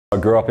I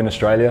grew up in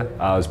Australia.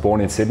 I was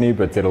born in Sydney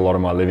but did a lot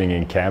of my living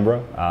in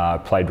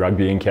Canberra. Played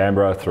rugby in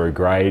Canberra through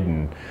grade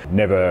and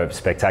never a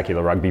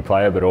spectacular rugby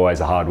player but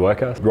always a hard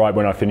worker. Right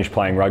when I finished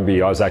playing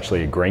rugby I was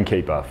actually a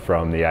greenkeeper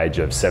from the age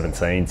of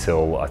 17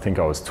 till I think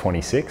I was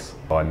 26.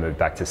 I moved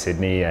back to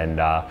Sydney and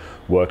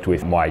worked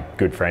with my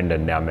good friend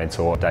and now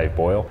mentor Dave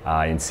Boyle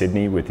in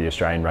Sydney with the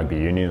Australian Rugby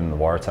Union and the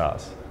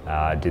Waratahs.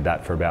 Did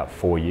that for about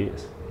 4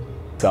 years.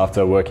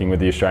 After working with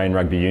the Australian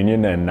Rugby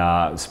Union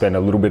and spent a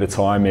little bit of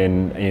time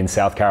in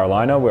South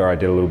Carolina where I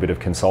did a little bit of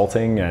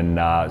consulting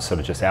and sort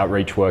of just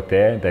outreach work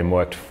there. Then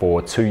worked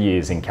for 2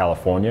 years in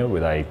California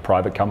with a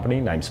private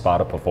company named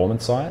Athletic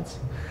Performance David.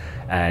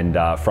 And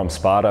from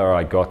Sparta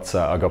I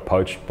got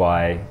poached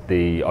by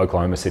the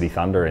Oklahoma City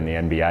Thunder in the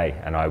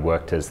NBA and I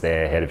worked as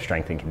their head of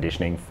strength and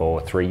conditioning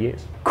for 3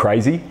 years.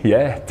 Crazy,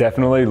 yeah,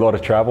 definitely, a lot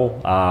of travel,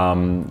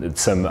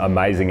 some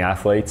amazing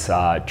athletes,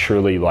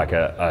 truly like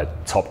a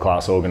top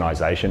class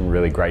organisation,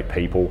 really great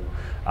people.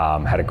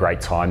 Had a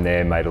great time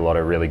there, made a lot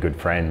of really good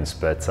friends,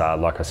 but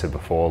like I said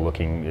before,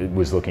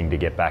 was looking to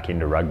get back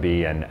into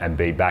rugby and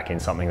be back in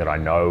something that I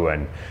know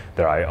and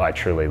that I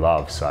truly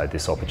love, so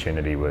this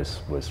opportunity was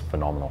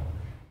phenomenal.